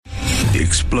The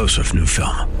explosive new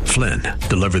film, Flynn,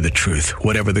 deliver the truth,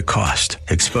 whatever the cost,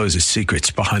 exposes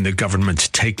secrets behind the government's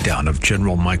takedown of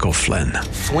General Michael Flynn.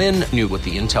 Flynn knew what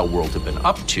the intel world had been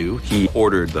up to. He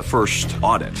ordered the first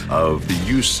audit of the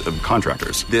use of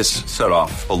contractors. This set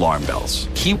off alarm bells.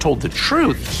 He told the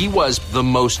truth. He was the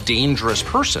most dangerous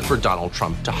person for Donald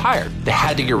Trump to hire. They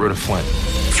had to get rid of Flynn.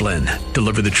 Flynn,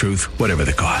 deliver the truth, whatever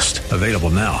the cost. Available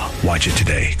now. Watch it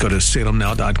today. Go to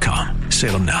salemnow.com.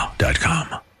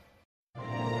 salemnow.com.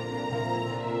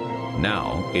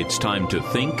 Now it's time to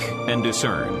think and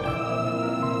discern.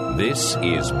 This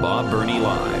is Bob Burney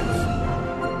Live.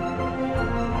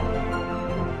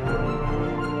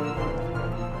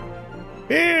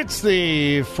 It's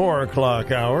the 4 o'clock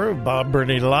hour of Bob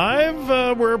Burney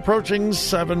Live. We're approaching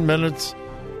 7 minutes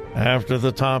after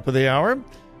the top of the hour.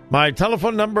 My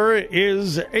telephone number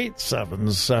is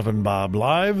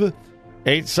 877-BOB-LIVE,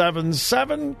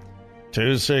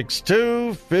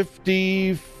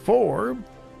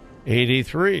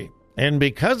 877-262-5483. And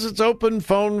because it's Open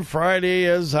Phone Friday,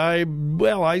 as I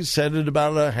said it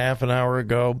about a half an hour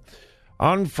ago,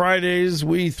 on Fridays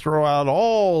we throw out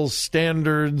all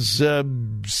standards,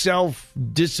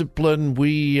 self-discipline.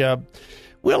 We'll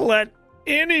let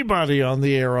anybody on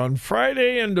the air on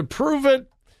Friday, and to prove it,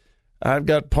 I've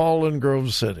got Paul in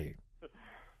Grove City.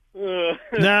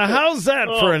 Now, how's that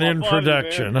for an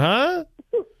introduction, huh?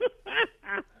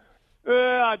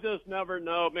 I just never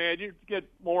know, man. You get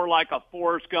more like a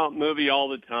Forrest Gump movie all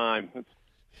the time.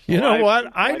 You know what?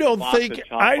 I don't think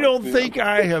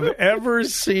I have ever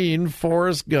seen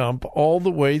Forrest Gump all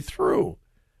the way through.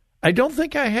 I don't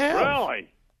think I have. Really?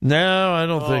 No, I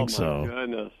don't think so. Oh, my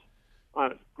goodness.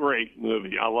 Great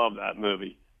movie. I love that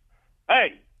movie.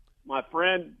 Hey, my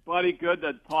friend, buddy, good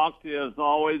to talk to you as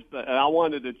always, but I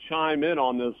wanted to chime in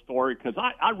on this story because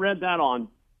I read that on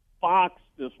Fox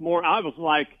this morning. I was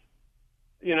like,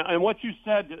 and what you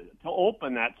said to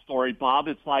open that story, Bob,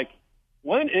 it's like,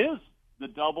 when is the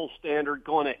double standard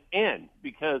going to end?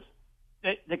 Because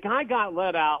the guy got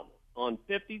let out on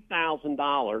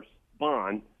 $50,000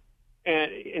 bond,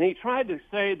 and he tried to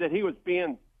say that he was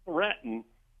being threatened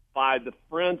by the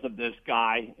friends of this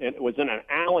guy, and it was in an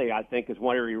alley, I think, is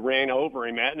where he ran over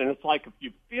him at. And it's like, if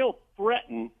you feel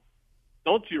threatened,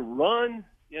 don't you run?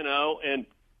 And a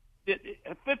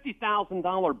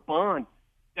 $50,000 bond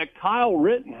that Kyle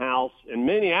Rittenhouse in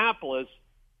Minneapolis,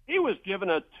 he was given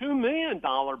a $2 million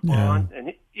bond,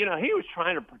 and he was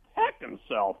trying to protect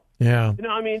himself. Yeah.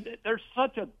 There's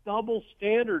such a double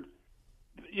standard,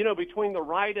 between the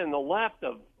right and the left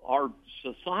of our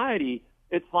society.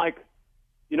 It's like,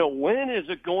 when is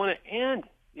it going to end?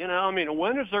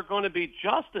 When is there going to be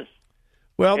justice?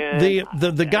 Well, the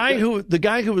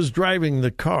guy who was driving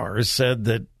the car said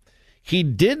that he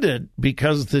did it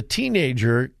because the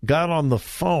teenager got on the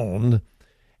phone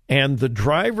and the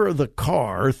driver of the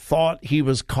car thought he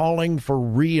was calling for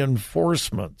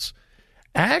reinforcements.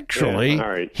 Actually,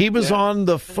 he was on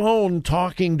the phone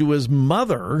talking to his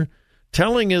mother,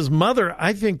 telling his mother,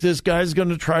 I think this guy's going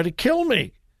to try to kill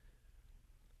me.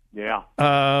 Yeah.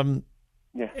 And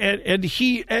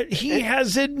he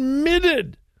has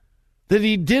admitted that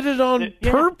he did it on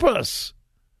purpose.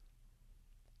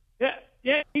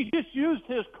 Yeah, he just used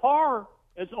his car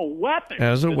as a weapon.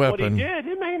 What he did.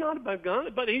 He may not have been a gun,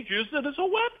 but he used it as a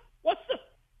weapon. What's the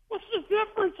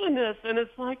difference in this? And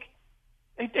it's like,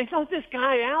 they throw this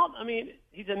guy out.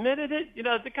 He's admitted it.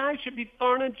 The guy should be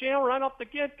thrown in jail right off the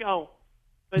get-go.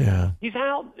 But he's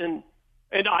out, and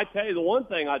I tell you, the one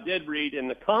thing I did read in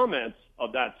the comments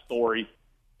of that story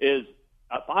is,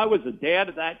 if I was the dad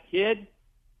of that kid,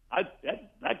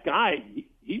 that guy,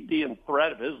 he'd be in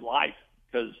threat of his life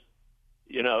because,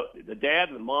 the dad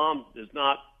and the mom is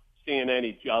not seeing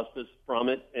any justice from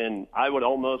it. And I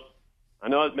know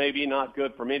it may be not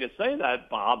good for me to say that,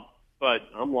 Bob, but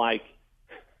I'm like,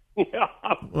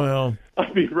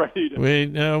 I'd be ready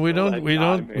to. We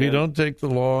don't take the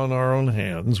law in our own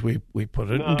hands. We put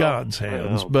it in God's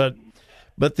hands. But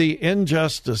the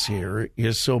injustice here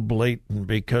is so blatant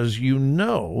because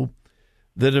that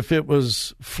if it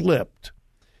was flipped,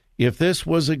 if this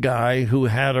was a guy who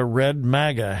had a red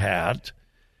MAGA hat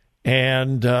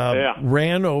and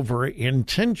ran over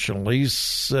intentionally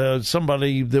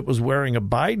somebody that was wearing a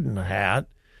Biden hat,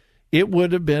 it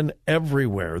would have been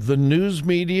everywhere. The news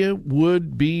media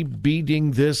would be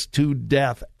beating this to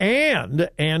death. And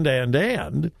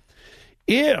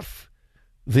if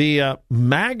the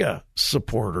MAGA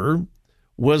supporter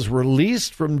was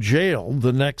released from jail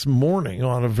the next morning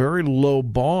on a very low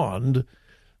bond,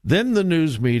 then the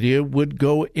news media would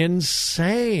go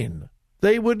insane.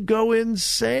 They would go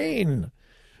insane.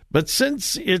 But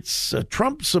since it's a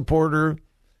Trump supporter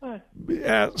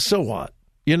So what?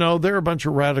 You know, they're a bunch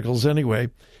of radicals anyway.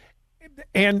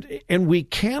 And we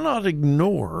cannot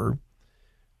ignore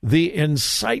the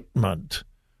incitement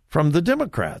from the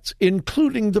Democrats,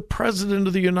 including the President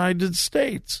of the United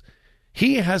States.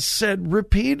 He has said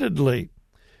repeatedly,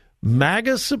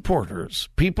 MAGA supporters,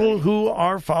 people who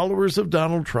are followers of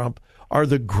Donald Trump, are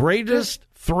the greatest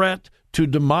threat to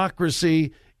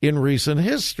democracy in recent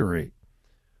history.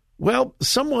 Well,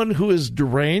 someone who is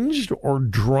deranged or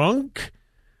drunk,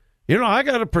 you know, I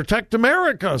got to protect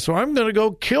America, so I'm going to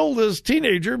go kill this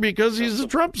teenager because he's a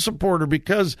Trump supporter,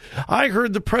 because I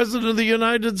heard the President of the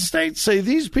United States say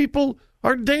these people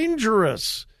are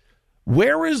dangerous.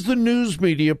 Where is the news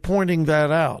media pointing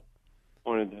that out?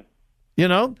 You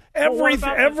know,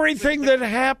 everything that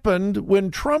happened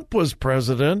when Trump was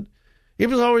president, it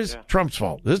was always Trump's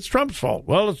fault. It's Trump's fault.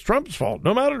 Well, it's Trump's fault.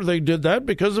 No matter, they did that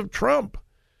because of Trump.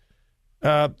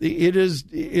 It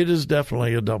is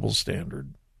definitely a double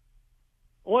standard.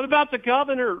 What about the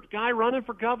guy running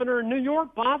for governor in New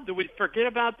York, Bob? Did we forget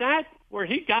about that? Where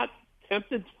he got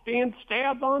tempted being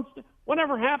stabbed on?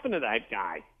 Whatever happened to that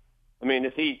guy? I mean,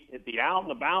 is he out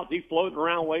and about? Is he floating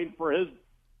around waiting for his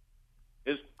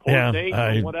court date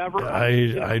or whatever?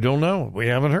 I don't know. We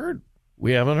haven't heard.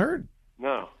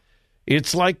 No.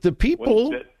 It's like the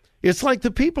people. It's like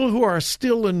the people who are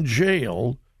still in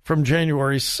jail from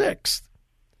January 6th.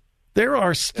 There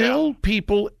are still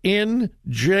people in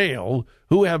jail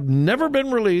who have never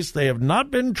been released. They have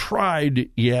not been tried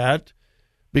yet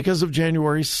because of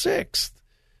January 6th.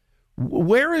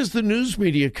 Where is the news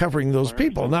media covering those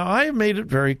people? Now, I have made it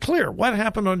very clear. What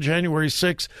happened on January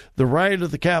 6th, the riot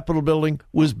at the Capitol building,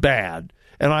 was bad.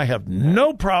 And I have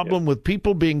no problem with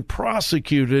people being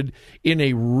prosecuted in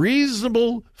a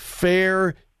reasonable,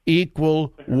 fair,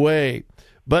 equal way.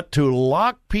 But to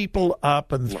lock people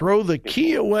up and throw the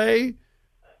key away,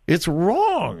 it's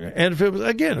wrong. And if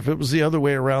it was the other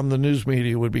way around, the news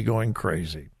media would be going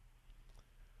crazy.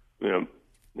 Yeah.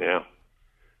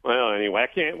 Well, anyway, I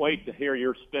can't wait to hear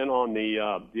your spin on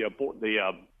the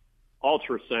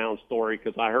ultrasound story,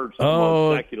 because I heard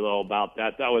some speculative about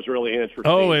that. That was really interesting.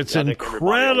 Oh, it's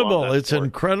incredible. It's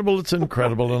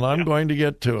incredible. And I'm going to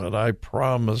get to it. I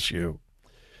promise you.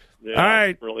 Yeah, all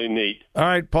right. Really neat. All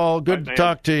right, Paul. Good to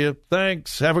talk to you.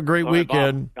 Thanks. Have a great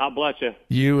weekend. Bob. God bless you.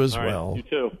 You as well. You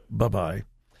too. Bye-bye.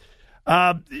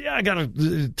 I got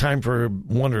time for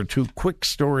one or two quick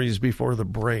stories before the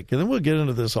break, and then we'll get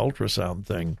into this ultrasound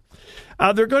thing.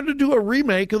 They're going to do a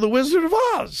remake of The Wizard of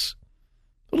Oz.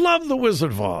 Love The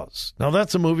Wizard of Oz. Now,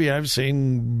 that's a movie I've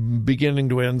seen beginning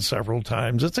to end several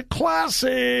times. It's a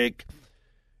classic.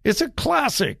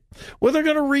 Well, they're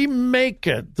going to remake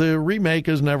it. The remake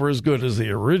is never as good as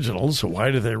the original, so why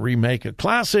do they remake a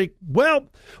classic? Well,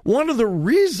 one of the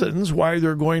reasons why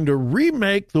they're going to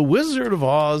remake The Wizard of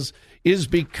Oz is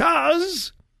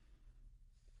because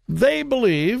they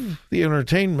believe, the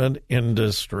entertainment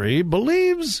industry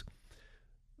believes,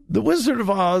 The Wizard of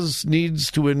Oz needs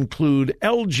to include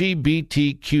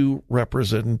LGBTQ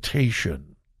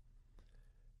representation.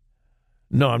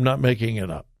 No, I'm not making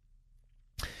it up.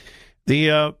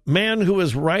 The man who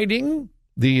is writing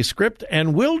the script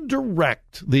and will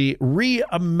direct the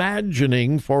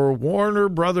reimagining for Warner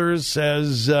Brothers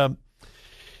says there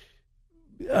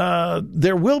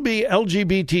will be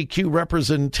LGBTQ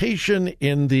representation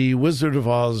in the Wizard of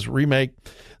Oz remake.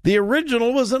 The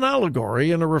original was an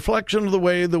allegory and a reflection of the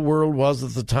way the world was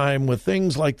at the time, with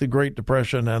things like the Great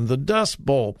Depression and the Dust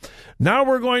Bowl. Now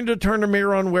we're going to turn a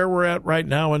mirror on where we're at right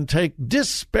now and take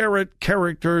disparate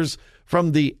characters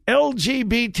from the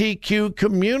LGBTQ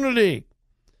community.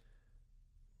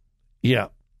 Yeah.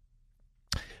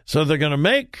 So they're going to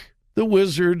make the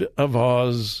Wizard of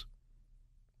Oz,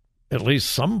 at least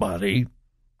somebody,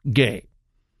 gay.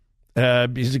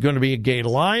 Is it going to be a gay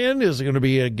lion? Is it going to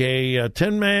be a gay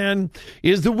Tin Man?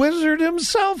 Is the wizard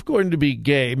himself going to be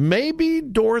gay? Maybe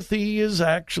Dorothy is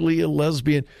actually a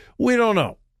lesbian. We don't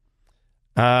know.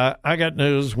 I got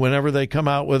news. Whenever they come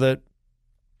out with it,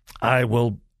 I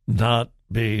will not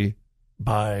be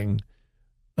buying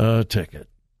a ticket.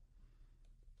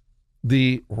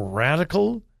 The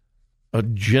radical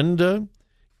agenda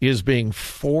is being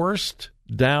forced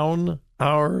down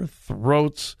our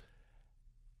throats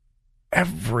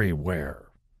everywhere.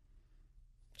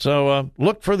 So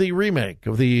look for the remake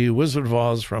of The Wizard of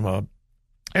Oz from a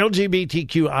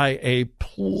LGBTQIA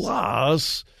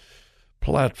plus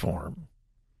platform.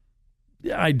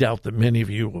 I doubt that many of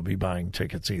you will be buying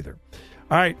tickets either.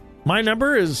 All right, my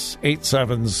number is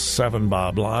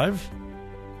 877-BOB-LIVE,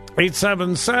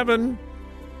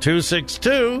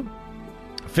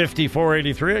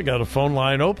 877-262-5483. I got a phone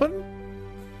line open.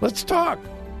 Let's talk.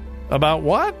 About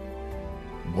what?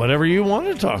 Whatever you want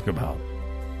to talk about.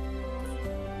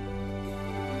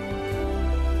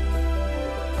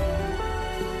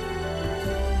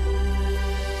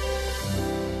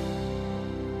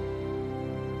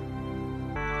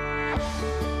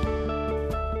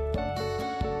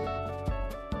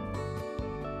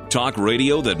 Talk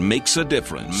radio that makes a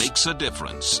difference. Makes a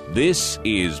difference. This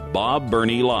is Bob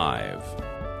Burney Live.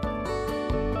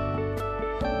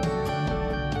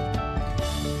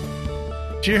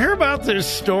 Did you hear about this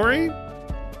story?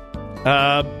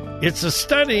 It's a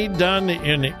study done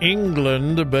in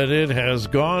England, but it has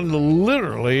gone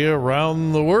literally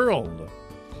around the world.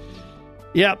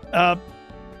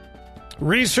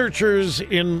 Researchers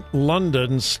in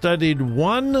London studied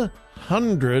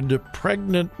 100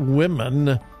 pregnant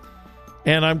women,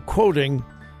 and I'm quoting,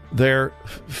 their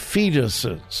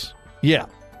fetuses.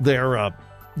 Their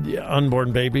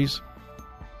unborn babies.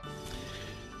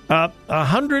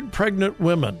 100 pregnant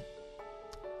women.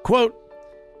 Quote,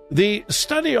 the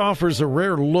study offers a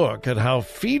rare look at how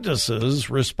fetuses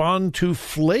respond to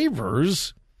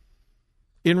flavors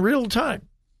in real time.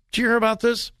 Did you hear about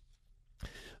this?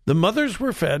 The mothers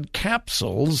were fed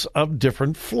capsules of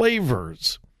different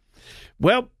flavors.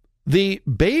 Well, the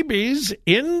babies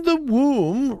in the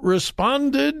womb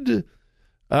responded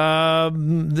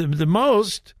the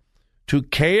most to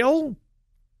kale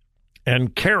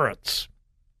and carrots.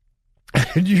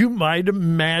 And you might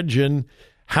imagine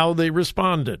how they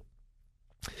responded.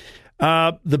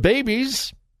 The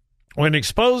babies, when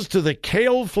exposed to the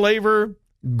kale flavor,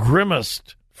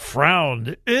 grimaced,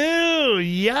 frowned. Ew,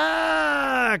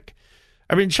 yuck.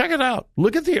 I mean, check it out.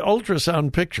 Look at the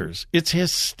ultrasound pictures. It's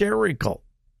hysterical.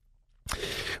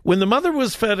 When the mother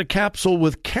was fed a capsule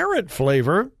with carrot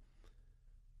flavor,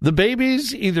 the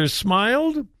babies either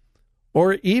smiled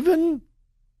or even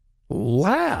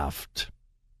laughed.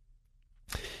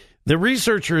 The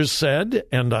researchers said,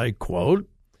 and I quote,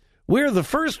 we're the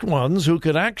first ones who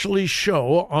could actually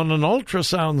show on an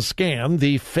ultrasound scan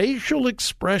the facial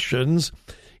expressions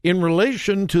in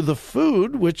relation to the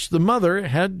food which the mother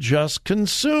had just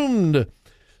consumed,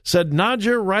 said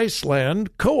Nadja Riceland,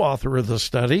 co-author of the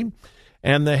study,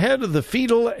 and the head of the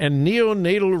Fetal and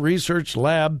Neonatal Research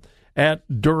Lab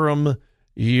at Durham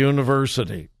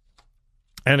University.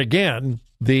 And again,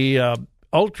 the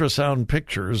ultrasound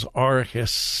pictures are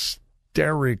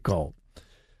hysterical.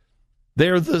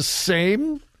 They're the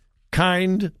same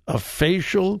kind of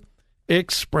facial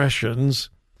expressions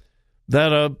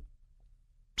that a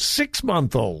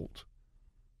 6-month-old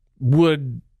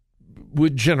would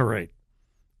generate.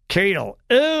 Kale.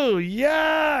 Oh,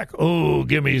 yuck. Oh,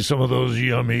 give me some of those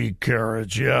yummy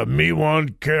carrots. Yeah, me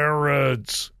want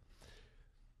carrots.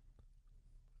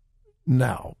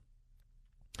 Now,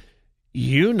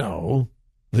 you know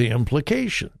the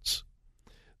implications.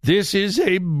 This is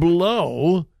a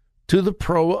blow to the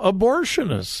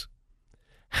pro-abortionists.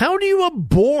 How do you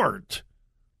abort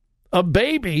a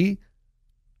baby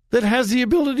that has the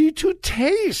ability to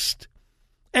taste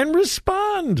and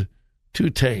respond to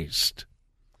taste?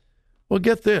 Well,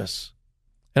 get this,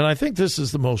 and I think this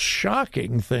is the most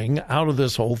shocking thing out of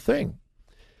this whole thing.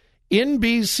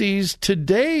 NBC's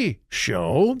Today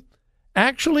show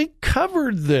actually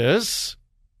covered this,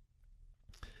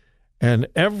 and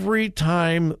every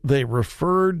time they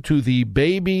referred to the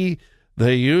baby,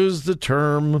 they used the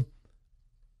term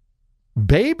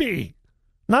baby,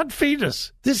 not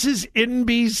fetus. This is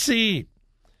NBC.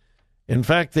 In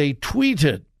fact, they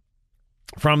tweeted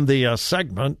from the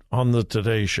segment on the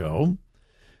Today Show,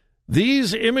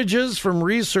 these images from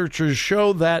researchers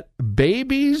show that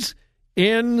babies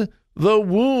in the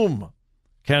womb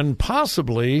can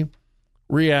possibly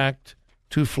react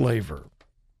to flavor.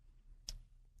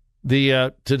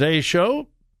 The Today Show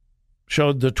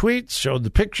showed the tweets, showed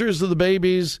the pictures of the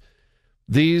babies.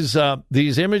 These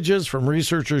images from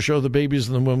researchers show the babies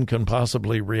in the womb can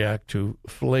possibly react to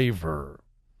flavor.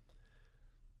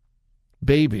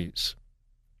 Babies.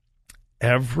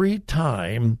 Every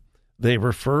time they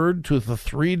referred to the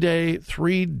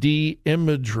 3D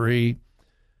imagery,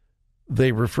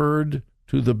 they referred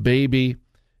to the baby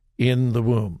in the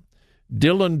womb.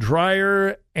 Dylan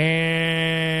Dreyer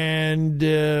and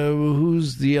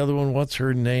who's the other one? What's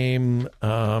her name?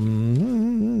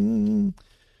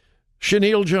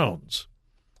 Chenille Jones.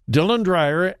 Dylan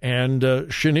Dreyer and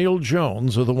Chenille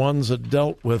Jones are the ones that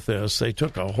dealt with this. They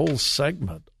took a whole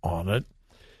segment on it,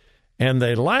 and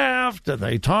they laughed, and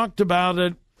they talked about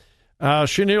it.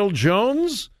 Chenille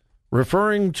Jones,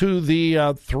 referring to the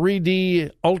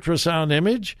 3D ultrasound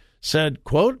image, said,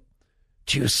 quote,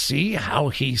 do you see how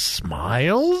he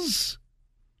smiles?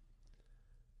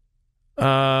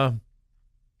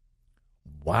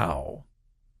 Wow.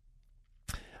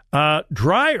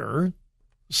 Dreyer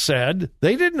said,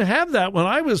 they didn't have that when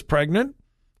I was pregnant.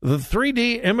 The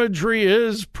 3D imagery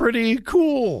is pretty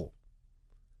cool.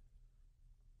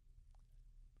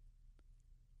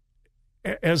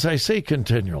 As I say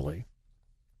continually,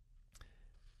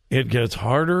 it gets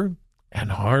harder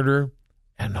and harder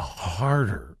and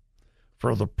harder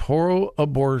for the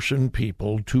pro-abortion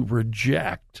people to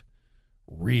reject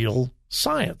real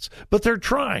science. But they're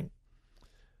trying.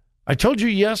 I told you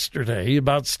yesterday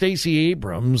about Stacey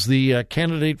Abrams, the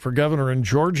candidate for governor in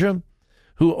Georgia,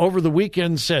 who over the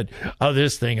weekend said,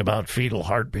 this thing about fetal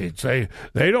heartbeats, they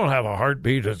don't have a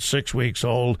heartbeat at 6 weeks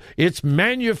old. It's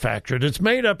manufactured. It's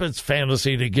made up. It's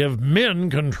fantasy to give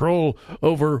men control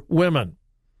over women.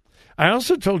 I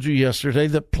also told you yesterday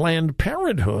that Planned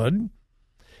Parenthood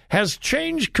has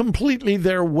changed completely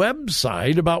their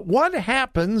website about what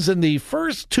happens in the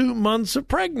first 2 months of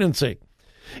pregnancy.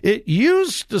 It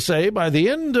used to say by the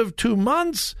end of 2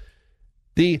 months,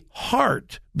 the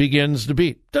heart begins to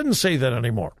beat. Doesn't say that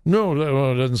anymore. No,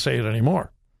 it doesn't say it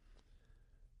anymore.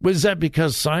 Was that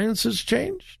because science has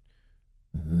changed?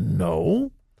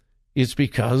 No. It's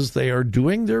because they are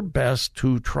doing their best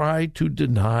to try to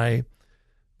deny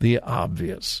the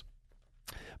obvious.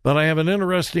 But I have an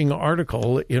interesting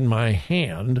article in my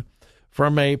hand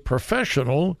from a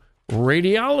professional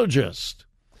radiologist.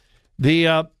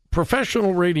 The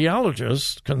professional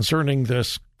radiologist concerning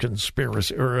this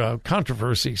conspiracy or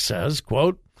controversy says,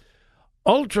 quote,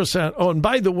 ultrasound. Oh, and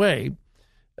by the way,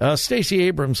 Stacey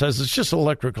Abrams says it's just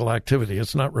electrical activity.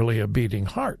 It's not really a beating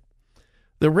heart.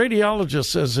 The radiologist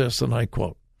says this, and I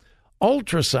quote,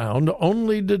 ultrasound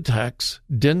only detects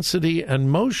density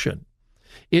and motion.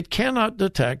 It cannot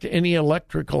detect any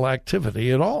electrical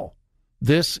activity at all.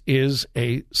 This is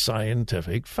a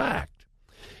scientific fact.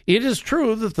 It is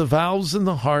true that the valves in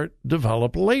the heart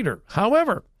develop later.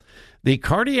 However, the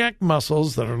cardiac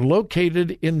muscles that are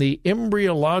located in the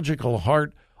embryological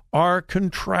heart are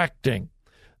contracting.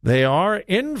 They are,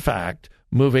 in fact,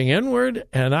 moving inward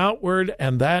and outward,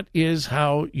 and that is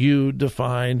how you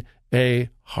define a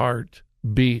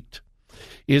heartbeat.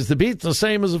 Is the beat the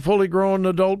same as a fully grown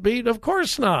adult beat? Of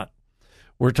course not.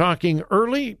 We're talking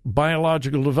early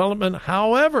biological development.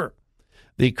 However,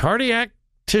 the cardiac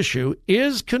tissue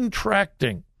is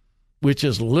contracting, which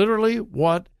is literally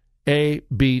what a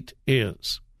beat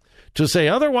is. To say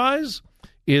otherwise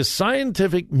is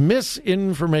scientific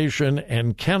misinformation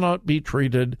and cannot be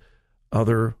treated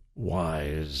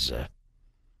otherwise.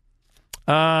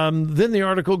 Then the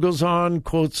article goes on,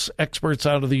 quotes experts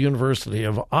out of the University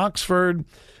of Oxford,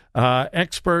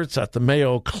 experts at the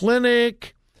Mayo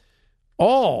Clinic,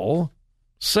 all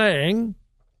saying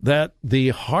that the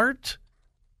heart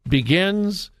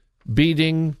begins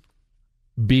beating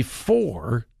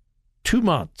before 2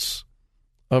 months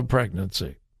of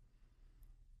pregnancy.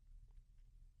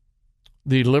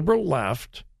 The liberal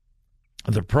left,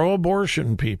 the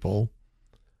pro-abortion people,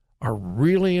 are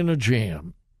really in a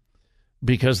jam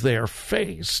because they are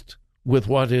faced with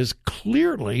what is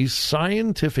clearly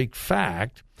scientific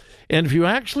fact. And if you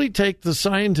actually take the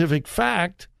scientific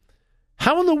fact,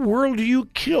 how in the world do you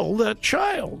kill that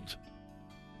child?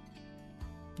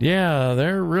 Yeah,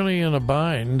 they're really in a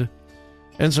bind.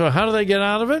 And so how do they get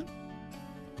out of it?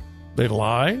 They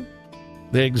lie,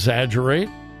 they exaggerate,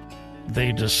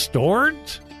 they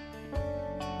distort,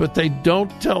 but they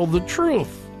don't tell the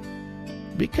truth.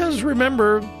 Because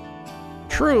remember,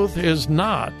 truth is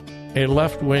not a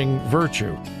left-wing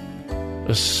virtue,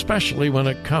 especially when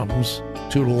it comes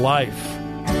to life.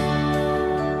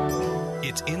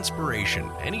 It's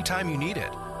inspiration anytime you need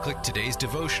it. Click today's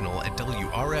devotional at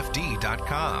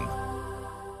WRFD.com.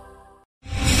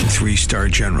 3-star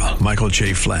General Michael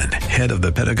J. Flynn, head of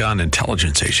the Pentagon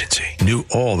Intelligence Agency, knew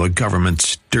all the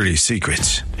government's dirty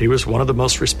secrets. He was one of the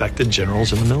most respected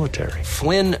generals in the military.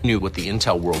 Flynn knew what the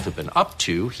intel world had been up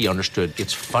to. He understood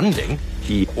its funding.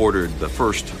 He ordered the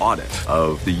first audit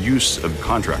of the use of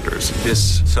contractors.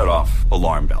 This set off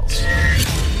alarm bells.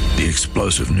 The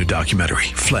explosive new documentary,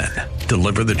 Flynn,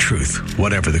 Deliver the Truth,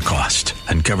 Whatever the Cost,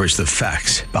 uncovers the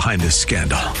facts behind this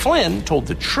scandal. Flynn told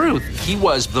the truth. He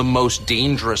was the most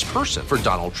dangerous person for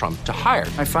Donald Trump to hire.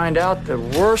 I find out the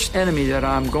worst enemy that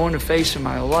I'm going to face in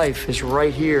my life is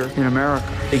right here in America.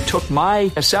 They took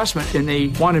my assessment and they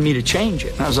wanted me to change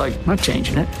it. And I was like, I'm not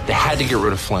changing it. They had to get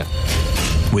rid of Flynn.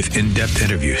 With in-depth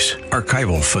interviews,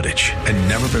 archival footage, and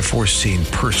never-before-seen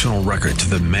personal records of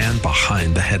the man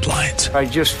behind the headlines. I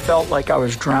just felt like I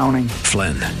was drowning.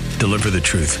 Flynn, Deliver the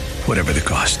Truth, Whatever the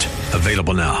Cost.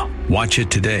 Available now. Watch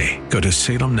it today. Go to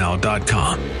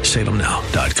salemnow.com.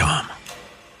 salemnow.com.